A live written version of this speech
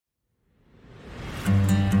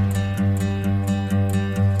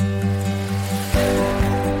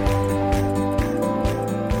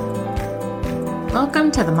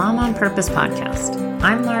Welcome to the Mom on Purpose podcast.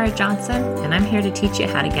 I'm Laura Johnson, and I'm here to teach you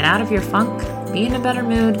how to get out of your funk, be in a better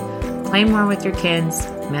mood, play more with your kids,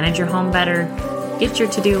 manage your home better, get your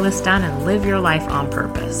to-do list done, and live your life on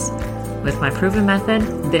purpose. With my proven method,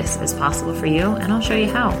 this is possible for you, and I'll show you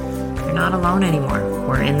how. You're not alone anymore.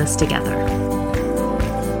 We're in this together.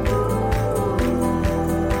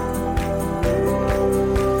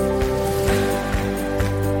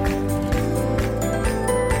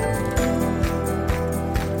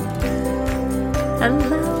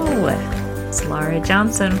 Hello, it's Laura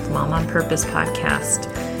Johnson from Mom on Purpose podcast.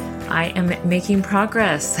 I am making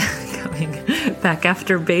progress coming back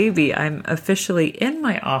after baby. I'm officially in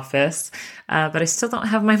my office, but I still don't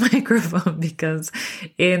have my microphone because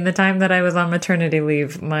in the time that I was on maternity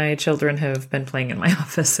leave, my children have been playing in my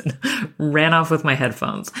office and ran off with my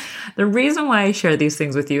headphones. The reason why I share these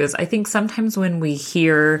things with you is I think sometimes when we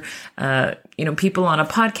hear, people on a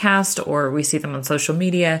podcast or we see them on social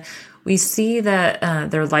media, we see that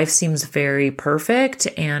their life seems very perfect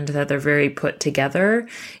and that they're very put together.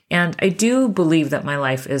 And I do believe that my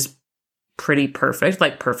life is pretty perfect,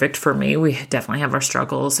 like perfect for me. We definitely have our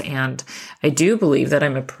struggles. And I do believe that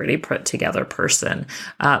I'm a pretty put together person.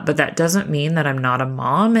 But that doesn't mean that I'm not a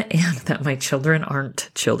mom and that my children aren't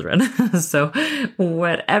children. So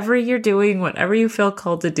whatever you're doing, whatever you feel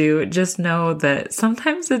called to do, just know that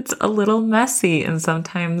sometimes it's a little messy and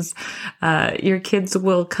sometimes your kids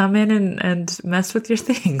will come in and mess with your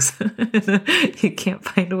things. You can't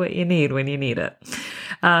find what you need when you need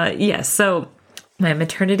it. So my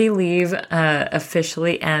maternity leave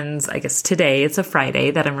officially ends, I guess today. It's a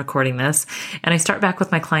Friday that I'm recording this, and I start back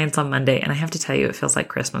with my clients on Monday, and I have to tell you, it feels like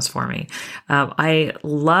Christmas for me. I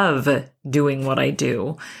love doing what I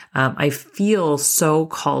do. I feel so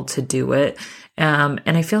called to do it. And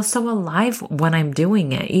I feel so alive when I'm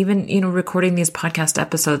doing it. Even, recording these podcast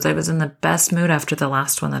episodes, I was in the best mood after the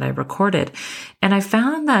last one that I recorded. And I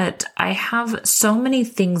found that I have so many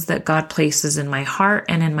things that God places in my heart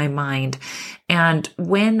and in my mind. And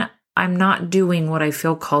when I'm not doing what I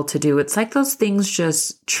feel called to do, it's like those things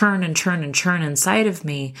just churn and churn and churn inside of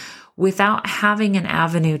me without having an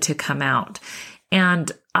avenue to come out. And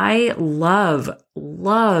I love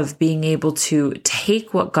being able to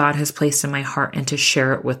take what God has placed in my heart and to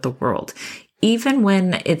share it with the world, even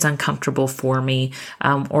when it's uncomfortable for me,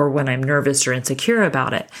 or when I'm nervous or insecure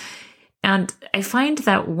about it. And I find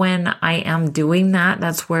that when I am doing that,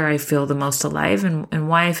 that's where I feel the most alive and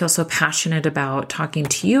why I feel so passionate about talking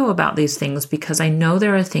to you about these things, because I know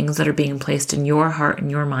there are things that are being placed in your heart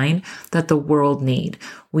and your mind that the world need.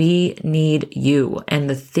 We need you and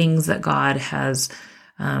the things that God has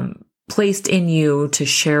placed in you to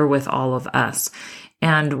share with all of us.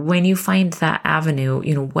 And when you find that avenue,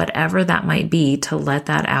 whatever that might be, to let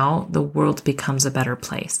that out, the world becomes a better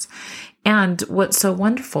place. And what's so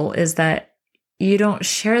wonderful is that you don't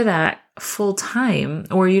share that full time,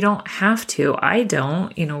 or you don't have to. I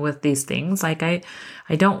don't, with these things, like I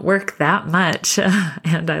don't work that much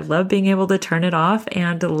and I love being able to turn it off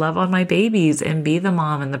and to love on my babies and be the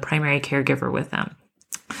mom and the primary caregiver with them.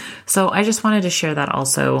 So I just wanted to share that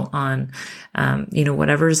also on,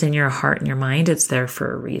 whatever's in your heart and your mind, it's there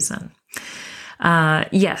for a reason.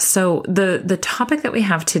 So the topic that we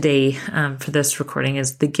have today for this recording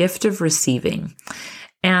is the gift of receiving.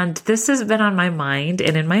 And this has been on my mind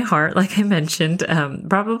and in my heart, like I mentioned,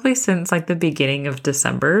 probably since like the beginning of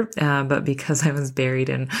December. But because I was buried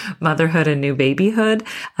in motherhood and new babyhood,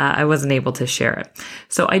 I wasn't able to share it.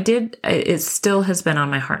 So it still has been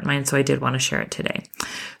on my heart and mind. So I did want to share it today.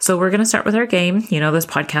 So we're going to start with our game. This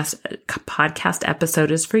podcast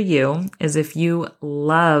episode is for you, is if you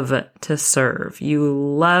love to serve, you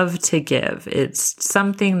love to give. It's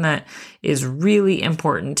something that is really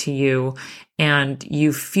important to you and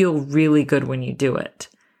you feel really good when you do it.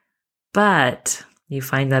 But you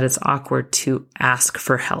find that it's awkward to ask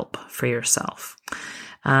for help for yourself.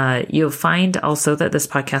 You'll find also that this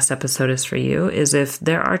podcast episode is for you, is if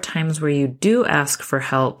there are times where you do ask for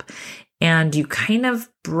help and you kind of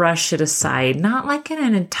brush it aside, not like in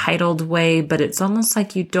an entitled way, but it's almost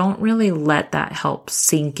like you don't really let that help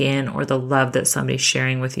sink in, or the love that somebody's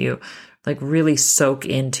sharing with you, like really soak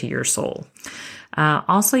into your soul.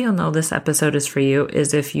 Also, you'll know this episode is for you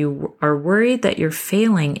is if you are worried that you're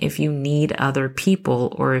failing if you need other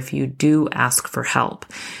people or if you do ask for help.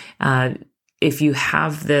 If you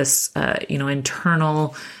have this,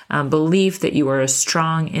 internal belief that you are a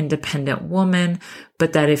strong, independent woman,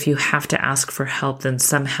 but that if you have to ask for help, then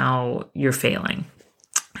somehow you're failing.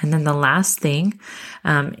 And then the last thing,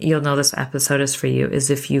 you'll know this episode is for you, is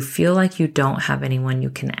if you feel like you don't have anyone you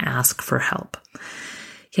can ask for help.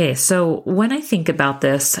 Okay, so when I think about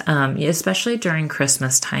this, especially during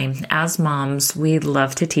Christmas time, as moms, we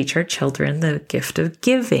love to teach our children the gift of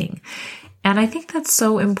giving. And I think that's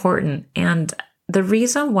so important. And the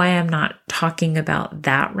reason why I'm not talking about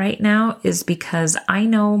that right now is because I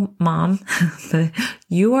know, Mom, that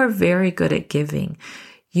you are very good at giving.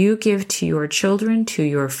 You give to your children, to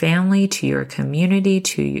your family, to your community,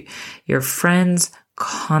 to your friends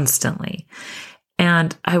constantly.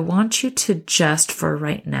 And I want you to just for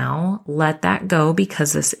right now, let that go,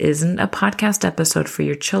 because this isn't a podcast episode for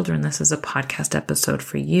your children. This is a podcast episode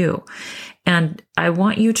for you. And I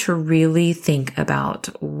want you to really think about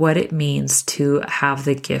what it means to have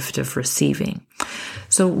the gift of receiving.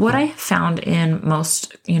 So what I have found in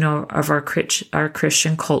most, of our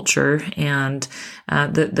Christian culture and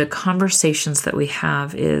the conversations that we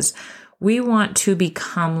have is we want to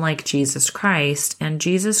become like Jesus Christ, and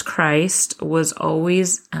Jesus Christ was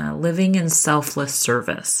always living in selfless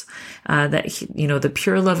service. The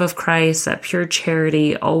pure love of Christ, that pure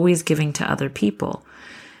charity, always giving to other people.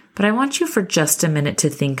 But I want you for just a minute to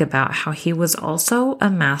think about how he was also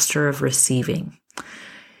a master of receiving.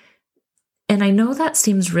 And I know that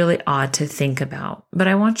seems really odd to think about, but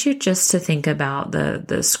I want you just to think about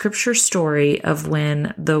the scripture story of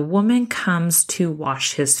when the woman comes to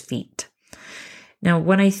wash his feet. Now,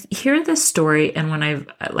 when I hear this story, and when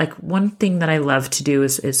one thing that I love to do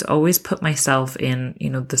is always put myself in,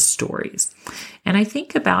 the stories. And I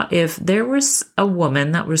think about if there was a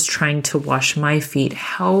woman that was trying to wash my feet,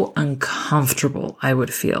 how uncomfortable I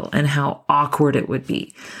would feel and how awkward it would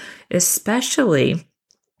be. Especially,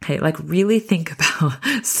 really think about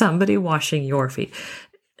somebody washing your feet,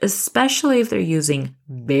 especially if they're using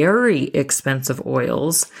very expensive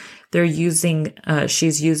oils.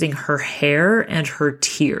 She's using her hair and her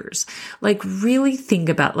tears. Really think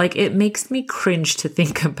about, it makes me cringe to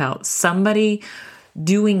think about somebody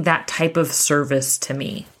doing that type of service to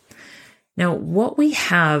me. Now, what we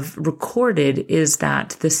have recorded is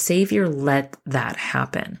that the Savior let that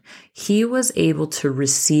happen. He was able to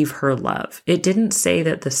receive her love. It didn't say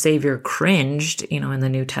that the Savior cringed, in the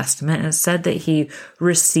New Testament. It said that he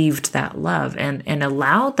received that love and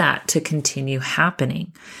allowed that to continue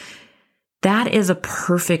happening. That is a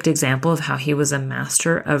perfect example of how he was a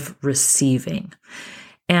master of receiving.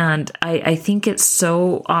 And I think it's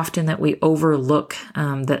so often that we overlook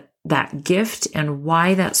that gift and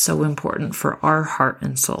why that's so important for our heart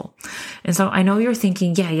and soul. And so I know you're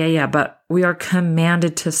thinking, yeah, but we are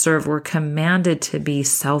commanded to serve. We're commanded to be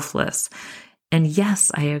selfless. And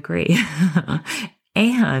yes, I agree.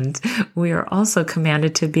 And we are also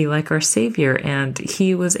commanded to be like our Savior, and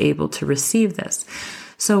he was able to receive this.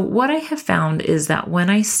 So what I have found is that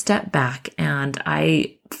when I step back and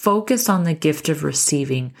I focus on the gift of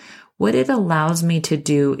receiving, what it allows me to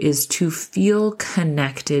do is to feel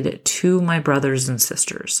connected to my brothers and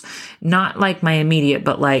sisters. Not like my immediate,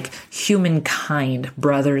 but like humankind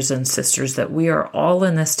brothers and sisters, that we are all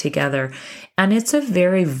in this together. And it's a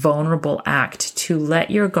very vulnerable act to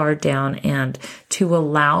let your guard down and to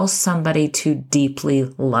allow somebody to deeply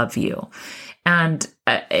love you. And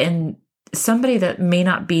somebody that may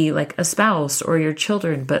not be like a spouse or your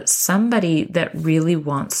children, but somebody that really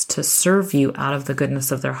wants to serve you out of the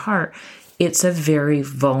goodness of their heart, it's a very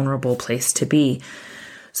vulnerable place to be.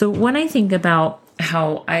 So when I think about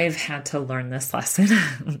how I've had to learn this lesson,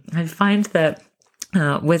 I find that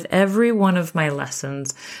with every one of my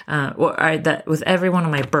lessons, with every one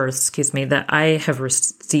of my births, that I have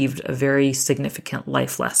received a very significant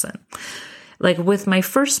life lesson. Like with my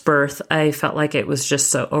first birth, I felt like it was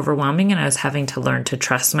just so overwhelming, and I was having to learn to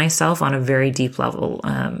trust myself on a very deep level,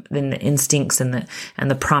 in the instincts and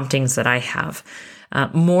the promptings that I have,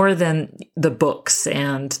 more than the books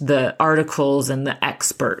and the articles and the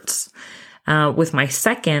experts. With my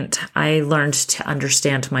second, I learned to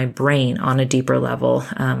understand my brain on a deeper level.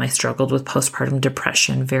 I struggled with postpartum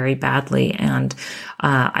depression very badly, and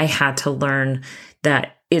I had to learn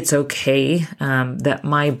that it's okay, that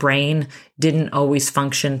my brain didn't always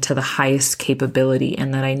function to the highest capability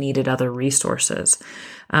and that I needed other resources.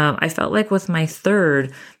 I felt like with my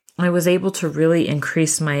third, I was able to really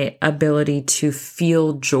increase my ability to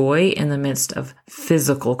feel joy in the midst of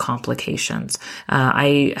physical complications.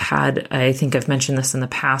 I think I've mentioned this in the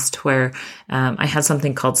past, where I had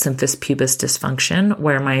something called symphysis pubis dysfunction,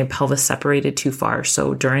 where my pelvis separated too far.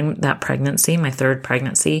 So during that pregnancy, my third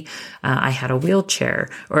pregnancy, I had a wheelchair,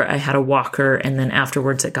 or I had a walker, and then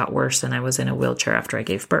afterwards it got worse and I was in a wheelchair after I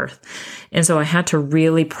gave birth. And so I had to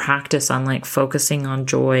really practice on focusing on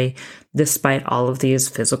joy despite all of these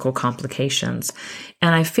physical complications.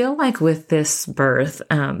 And I feel like with this birth,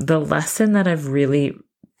 the lesson that I've really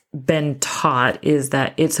been taught is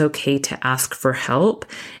that it's okay to ask for help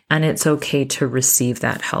and it's okay to receive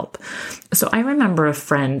that help. So I remember a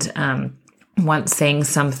friend once saying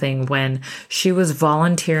something when she was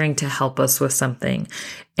volunteering to help us with something.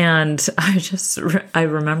 And I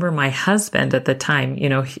remember my husband at the time,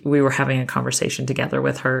 we were having a conversation together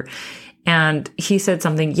with her. And he said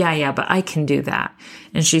something, yeah, but I can do that.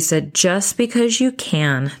 And she said, just because you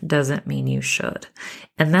can doesn't mean you should.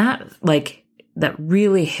 And that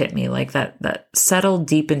really hit me, that settled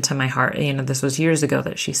deep into my heart. This was years ago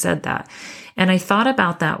that she said that. And I thought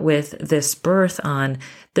about that with this birth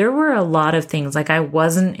there were a lot of things, like I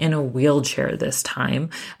wasn't in a wheelchair this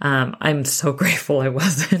time. I'm so grateful I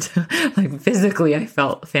wasn't. Like physically, I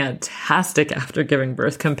felt fantastic after giving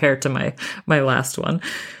birth compared to my last one.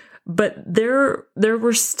 But there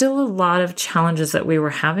were still a lot of challenges that we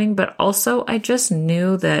were having, but also I just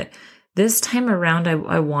knew that this time around,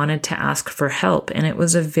 I wanted to ask for help. And it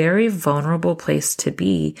was a very vulnerable place to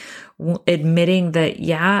be, admitting that,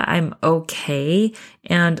 yeah, I'm okay.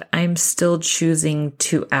 And I'm still choosing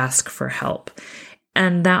to ask for help.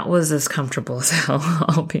 And that was as comfortable as hell,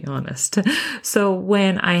 I'll be honest. So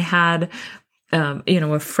when I had,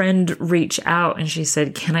 a friend reach out and she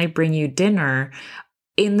said, can I bring you dinner?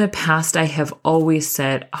 In the past, I have always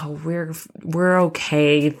said, oh, we're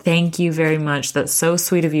okay. Thank you very much. That's so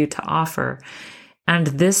sweet of you to offer. And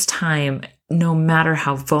this time, no matter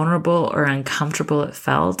how vulnerable or uncomfortable it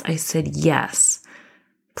felt, I said, yes,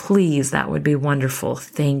 please, that would be wonderful.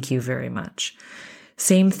 Thank you very much.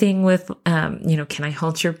 Same thing with, can I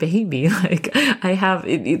hold your baby?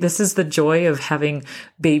 This is the joy of having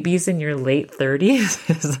babies in your late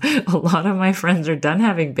 30s. A lot of my friends are done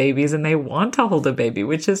having babies and they want to hold a baby,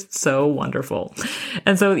 which is so wonderful.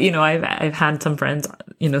 And so, I've had some friends,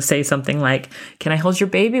 say something like, can I hold your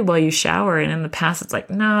baby while you shower? And in the past, it's like,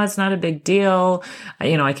 no, it's not a big deal.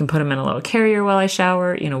 I can put him in a little carrier while I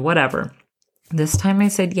shower, whatever. This time I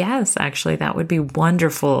said, yes, actually, that would be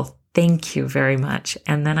wonderful. Thank you very much.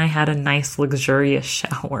 And then I had a nice, luxurious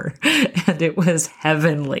shower and it was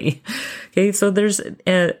heavenly. Okay. So there's,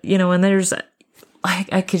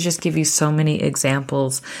 I could just give you so many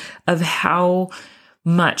examples of how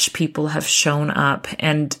much people have shown up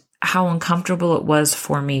and how uncomfortable it was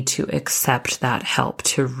for me to accept that help,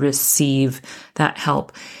 to receive that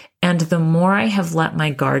help. And the more I have let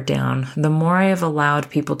my guard down, the more I have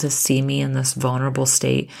allowed people to see me in this vulnerable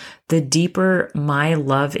state, the deeper my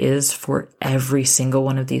love is for every single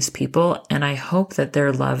one of these people. And I hope that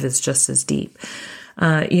their love is just as deep.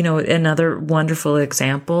 Another wonderful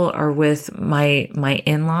example are with my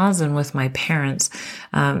in-laws and with my parents.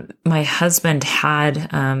 My husband had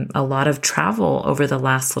a lot of travel over the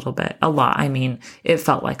last little bit. A lot. I mean, it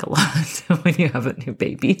felt like a lot when you have a new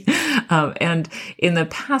baby. And in the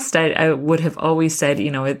past, I would have always said,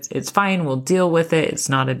 it's fine. We'll deal with it. It's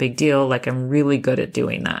not a big deal. Like I'm really good at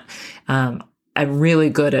doing that. I'm really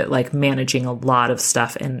good at managing a lot of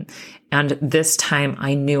stuff. And this time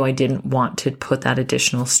I knew I didn't want to put that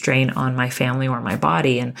additional strain on my family or my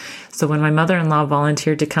body. And so when my mother-in-law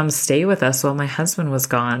volunteered to come stay with us while my husband was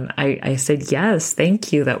gone, I said, yes,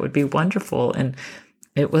 thank you. That would be wonderful. And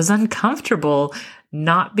it was uncomfortable,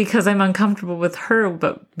 not because I'm uncomfortable with her,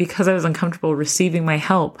 but because I was uncomfortable receiving my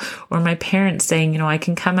help, or my parents saying, I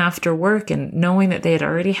can come after work, and knowing that they had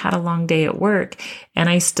already had a long day at work. And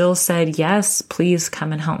I still said, yes, please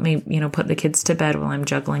come and help me, put the kids to bed while I'm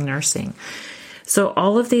juggling nursing. So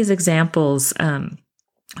all of these examples,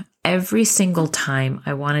 every single time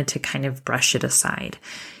I wanted to kind of brush it aside.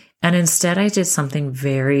 And instead I did something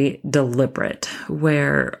very deliberate,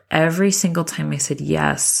 where every single time I said,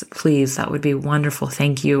 yes, please, that would be wonderful.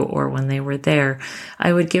 Thank you. Or when they were there,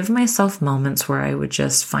 I would give myself moments where I would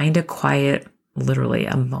just find a quiet, literally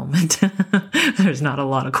a moment. There's not a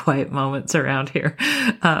lot of quiet moments around here.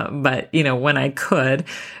 But when I could,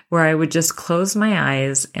 where I would just close my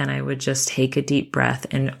eyes and I would just take a deep breath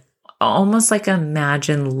and almost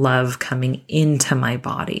imagine love coming into my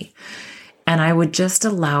body. And I would just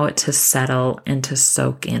allow it to settle and to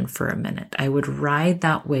soak in for a minute. I would ride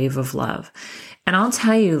that wave of love. And I'll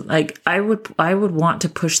tell you, I would want to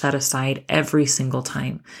push that aside every single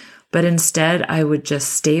time. But instead, I would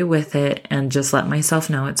just stay with it and just let myself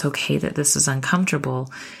know it's okay that this is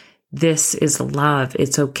uncomfortable. This is love.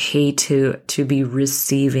 It's okay to be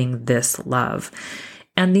receiving this love.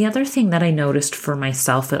 And the other thing that I noticed for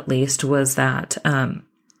myself, at least, was that,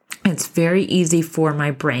 it's very easy for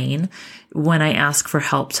my brain when I ask for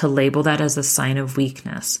help to label that as a sign of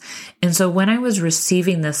weakness. And so when I was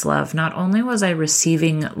receiving this love, not only was I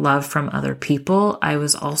receiving love from other people, I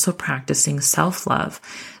was also practicing self-love.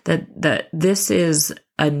 That this is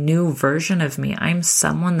a new version of me. I'm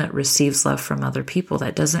someone that receives love from other people.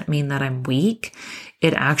 That doesn't mean that I'm weak.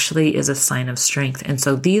 It actually is a sign of strength. And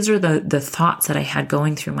so these are the thoughts that I had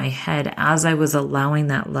going through my head as I was allowing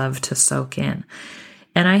that love to soak in.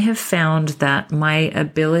 And I have found that my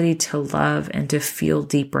ability to love and to feel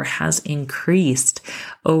deeper has increased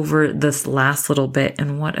over this last little bit.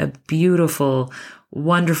 And what a beautiful,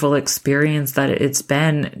 wonderful experience that it's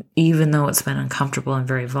been, even though it's been uncomfortable and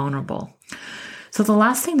very vulnerable. So the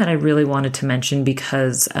last thing that I really wanted to mention,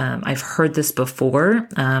 because I've heard this before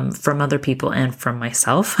from other people and from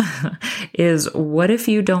myself, is what if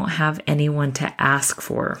you don't have anyone to ask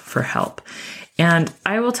for help? And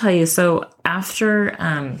I will tell you, so after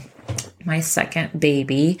my second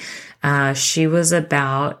baby, she was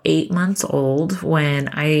about 8 months old when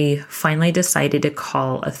I finally decided to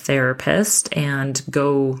call a therapist and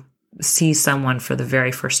go see someone for the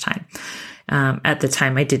very first time. At the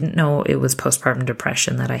time, I didn't know it was postpartum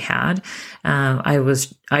depression that I had.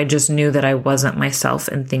 I just knew that I wasn't myself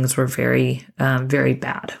and things were very, very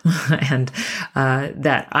bad. And,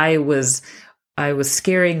 that I was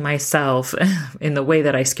scaring myself in the way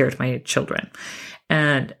that I scared my children.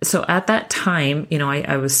 And so at that time,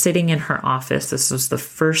 I was sitting in her office. This was the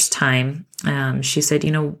first time. She said,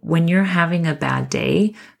 when you're having a bad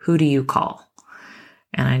day, who do you call?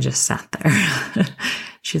 And I just sat there.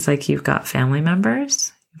 She's like, you've got family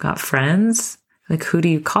members, you've got friends, like, who do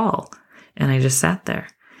you call? And I just sat there.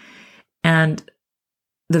 And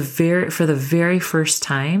for the very first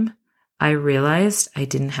time, I realized I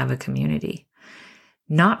didn't have a community.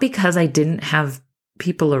 Not because I didn't have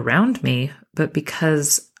people around me, but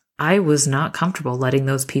because I was not comfortable letting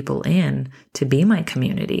those people in to be my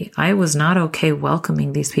community. I was not okay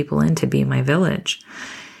welcoming these people in to be my village.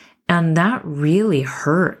 And that really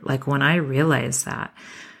hurt, like when I realized that.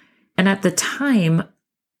 And at the time,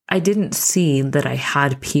 I didn't see that I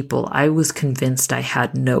had people. I was convinced I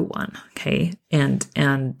had no one. Okay.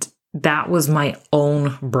 And that was my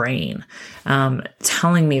own brain,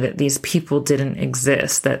 telling me that these people didn't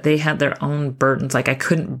exist, that they had their own burdens. Like I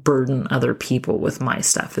couldn't burden other people with my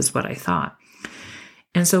stuff is what I thought.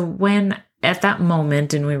 And so when at that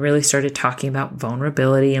moment, and we really started talking about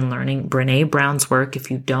vulnerability and learning Brené Brown's work. If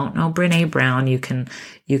you don't know Brené Brown, you can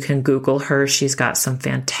Google her. She's got some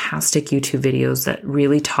fantastic YouTube videos that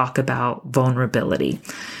really talk about vulnerability.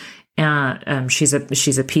 And she's a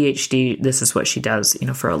PhD. This is what she does,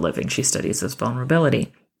 for a living. She studies this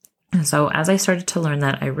vulnerability. And so as I started to learn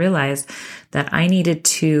that, I realized that I needed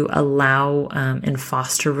to allow and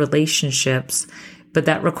foster relationships, but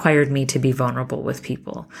that required me to be vulnerable with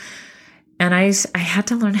people. And I had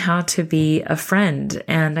to learn how to be a friend.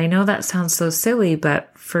 And I know that sounds so silly,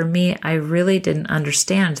 but for me, I really didn't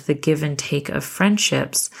understand the give and take of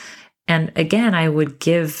friendships. And again, I would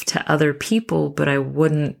give to other people, but I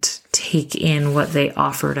wouldn't take in what they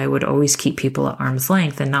offered. I would always keep people at arm's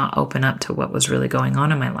length and not open up to what was really going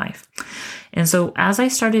on in my life. And so as I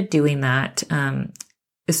started doing that,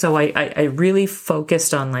 so I really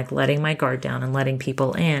focused on like letting my guard down and letting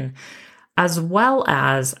people in, as well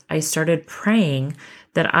as I started praying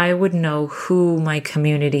that I would know who my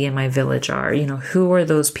community and my village are, who are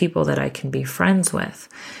those people that I can be friends with.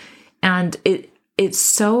 And it's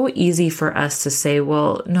so easy for us to say,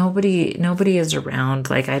 well, nobody is around.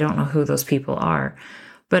 Like, I don't know who those people are,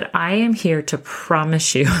 but I am here to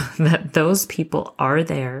promise you that those people are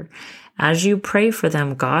there. As you pray for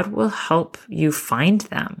them, God will help you find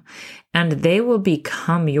them and they will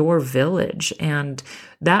become your village. And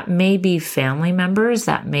that may be family members,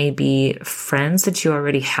 that may be friends that you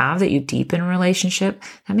already have that you deepen relationship,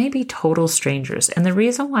 that may be total strangers. And the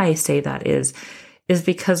reason why I say that is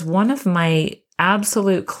because one of my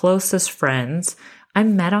absolute closest friends, I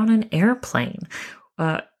met on an airplane.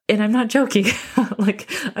 And I'm not joking.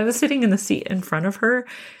 Like I was sitting in the seat in front of her,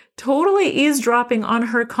 totally eavesdropping on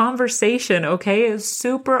her conversation. Okay. It's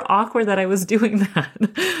super awkward that I was doing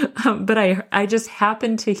that. But I just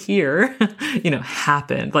happened to hear,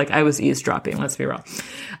 like I was eavesdropping, let's be real.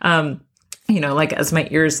 Like as my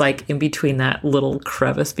ears, like in between that little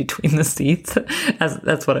crevice between the seats, as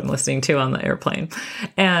that's what I'm listening to on the airplane.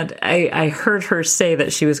 And I heard her say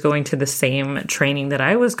that she was going to the same training that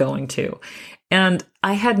I was going to. And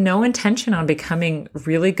I had no intention on becoming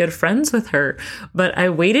really good friends with her, but I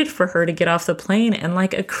waited for her to get off the plane and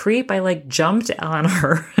like a creep, I like jumped on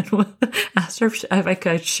her and asked her if I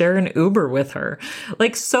could share an Uber with her.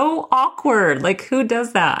 Like so awkward. Like who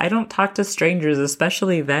does that? I don't talk to strangers,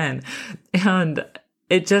 especially then. And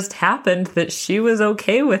it just happened that she was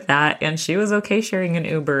okay with that and she was okay sharing an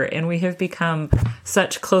Uber. And we have become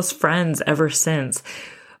such close friends ever since.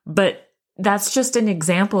 But that's just an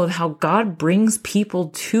example of how God brings people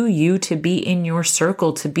to you to be in your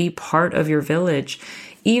circle, to be part of your village.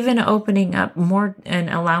 Even opening up more and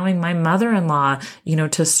allowing my mother-in-law,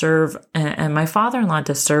 to serve, and my father-in-law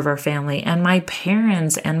to serve our family, and my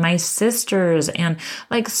parents and my sisters, and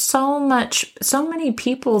like so many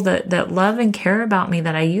people that love and care about me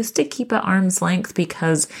that I used to keep at arm's length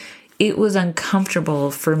because it was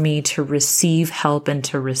uncomfortable for me to receive help and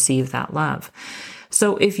to receive that love.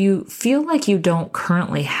 So if you feel like you don't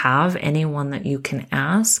currently have anyone that you can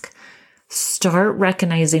ask, start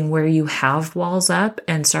recognizing where you have walls up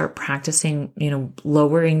and start practicing,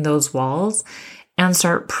 lowering those walls, and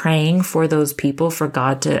start praying for those people, for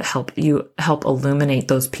God to help illuminate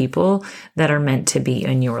those people that are meant to be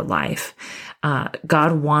in your life.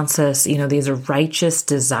 God wants us, these are righteous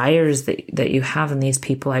desires that you have in these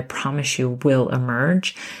people, I promise you will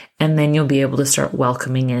emerge. And then you'll be able to start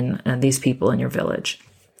welcoming in these people in your village.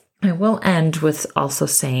 I will end with also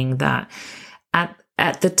saying that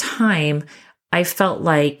at the time, I felt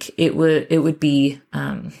like it would be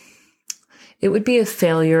a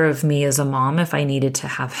failure of me as a mom if I needed to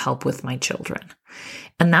have help with my children.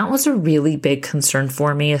 And that was a really big concern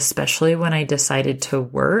for me, especially when I decided to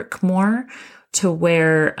work more, to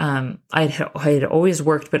where I had always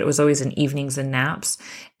worked, but it was always in evenings and naps.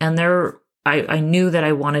 And I knew that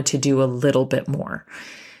I wanted to do a little bit more.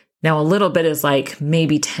 Now, a little bit is like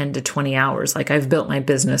maybe 10 to 20 hours. Like I've built my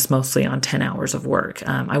business mostly on 10 hours of work.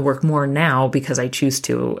 I work more now because I choose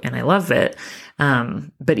to and I love it.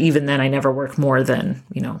 But even then I never work more than,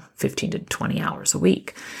 15 to 20 hours a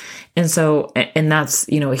week. And so, and that's,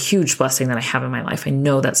 a huge blessing that I have in my life. I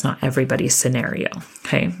know that's not everybody's scenario.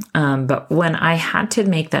 Okay. But when I had to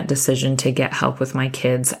make that decision to get help with my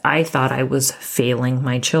kids, I thought I was failing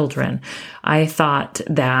my children. I thought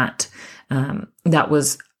that,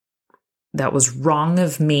 that was wrong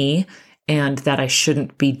of me and that I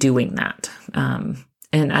shouldn't be doing that.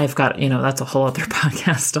 And I've got, that's a whole other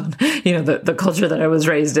podcast on, the culture that I was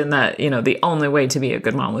raised in, that, the only way to be a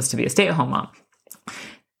good mom was to be a stay-at-home mom.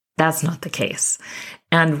 That's not the case.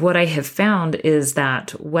 And what I have found is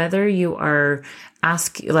that whether you are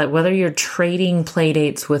whether you're trading play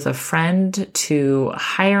dates with a friend, to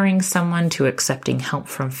hiring someone, to accepting help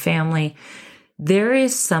from family, there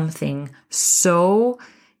is something so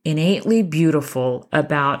innately beautiful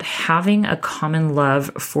about having a common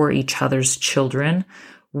love for each other's children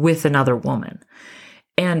with another woman.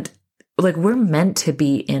 And we're meant to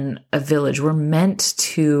be in a village. We're meant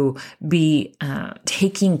to be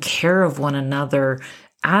taking care of one another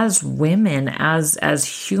as women, as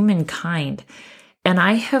humankind. And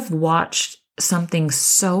I have watched something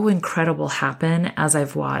so incredible happen as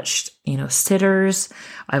I've watched, sitters,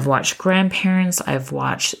 I've watched grandparents, I've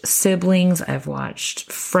watched siblings, I've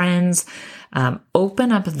watched friends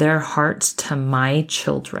open up their hearts to my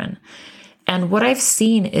children. And what I've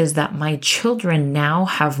seen is that my children now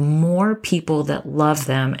have more people that love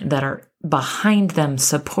them, that are behind them,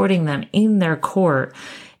 supporting them in their core,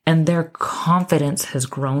 and their confidence has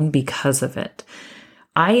grown because of it.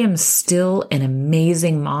 I am still an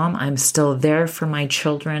amazing mom. I'm still there for my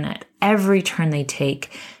children at every turn they take.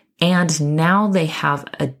 And now they have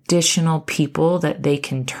additional people that they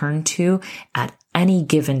can turn to at any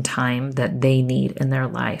given time that they need in their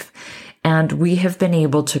life. And we have been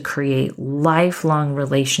able to create lifelong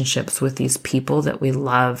relationships with these people that we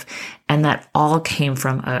love. And that all came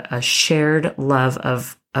from a shared love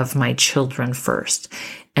of my children first.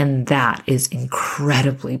 And that is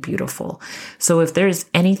incredibly beautiful. So if there's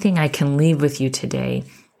anything I can leave with you today,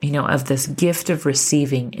 of this gift of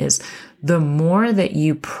receiving, is the more that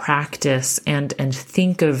you practice and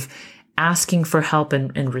think of asking for help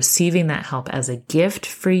and receiving that help as a gift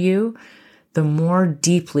for you, the more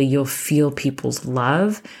deeply you'll feel people's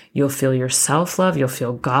love, you'll feel your self-love, you'll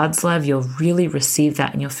feel God's love, you'll really receive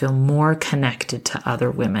that, and you'll feel more connected to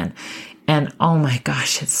other women. And oh my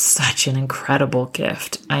gosh, it's such an incredible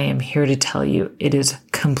gift. I am here to tell you it is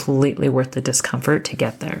completely worth the discomfort to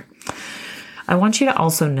get there. I want you to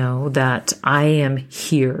also know that I am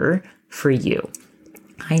here for you.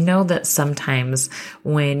 I know that sometimes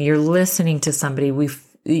when you're listening to somebody,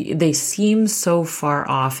 they seem so far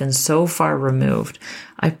off and so far removed.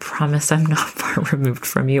 I promise I'm not far removed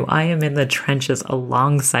from you. I am in the trenches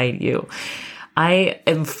alongside you. I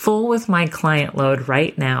am full with my client load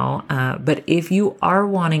right now. But if you are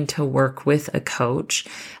wanting to work with a coach,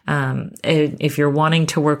 if you're wanting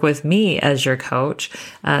to work with me as your coach,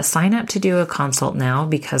 sign up to do a consult now,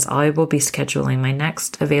 because I will be scheduling my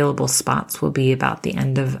next available spots will be about the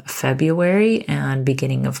end of February and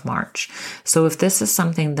beginning of March. So if this is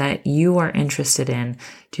something that you are interested in,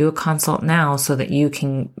 do a consult now so that you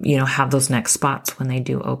can, have those next spots when they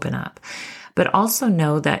do open up. But also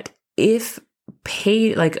know that if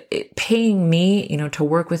paying me, to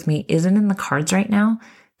work with me isn't in the cards right now,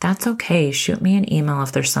 that's okay. Shoot me an email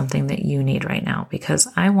if there's something that you need right now, because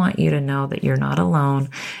I want you to know that you're not alone,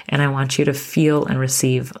 and I want you to feel and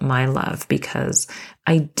receive my love, because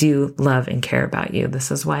I do love and care about you. This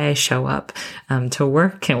is why I show up to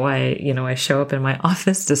work, and why, I show up in my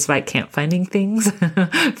office despite can't finding things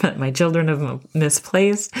that my children have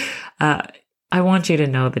misplaced. I want you to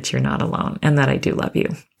know that you're not alone and that I do love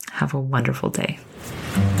you. Have a wonderful day.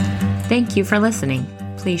 Thank you for listening.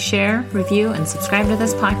 Please share, review, and subscribe to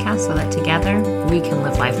this podcast so that together we can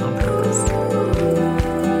live life on purpose.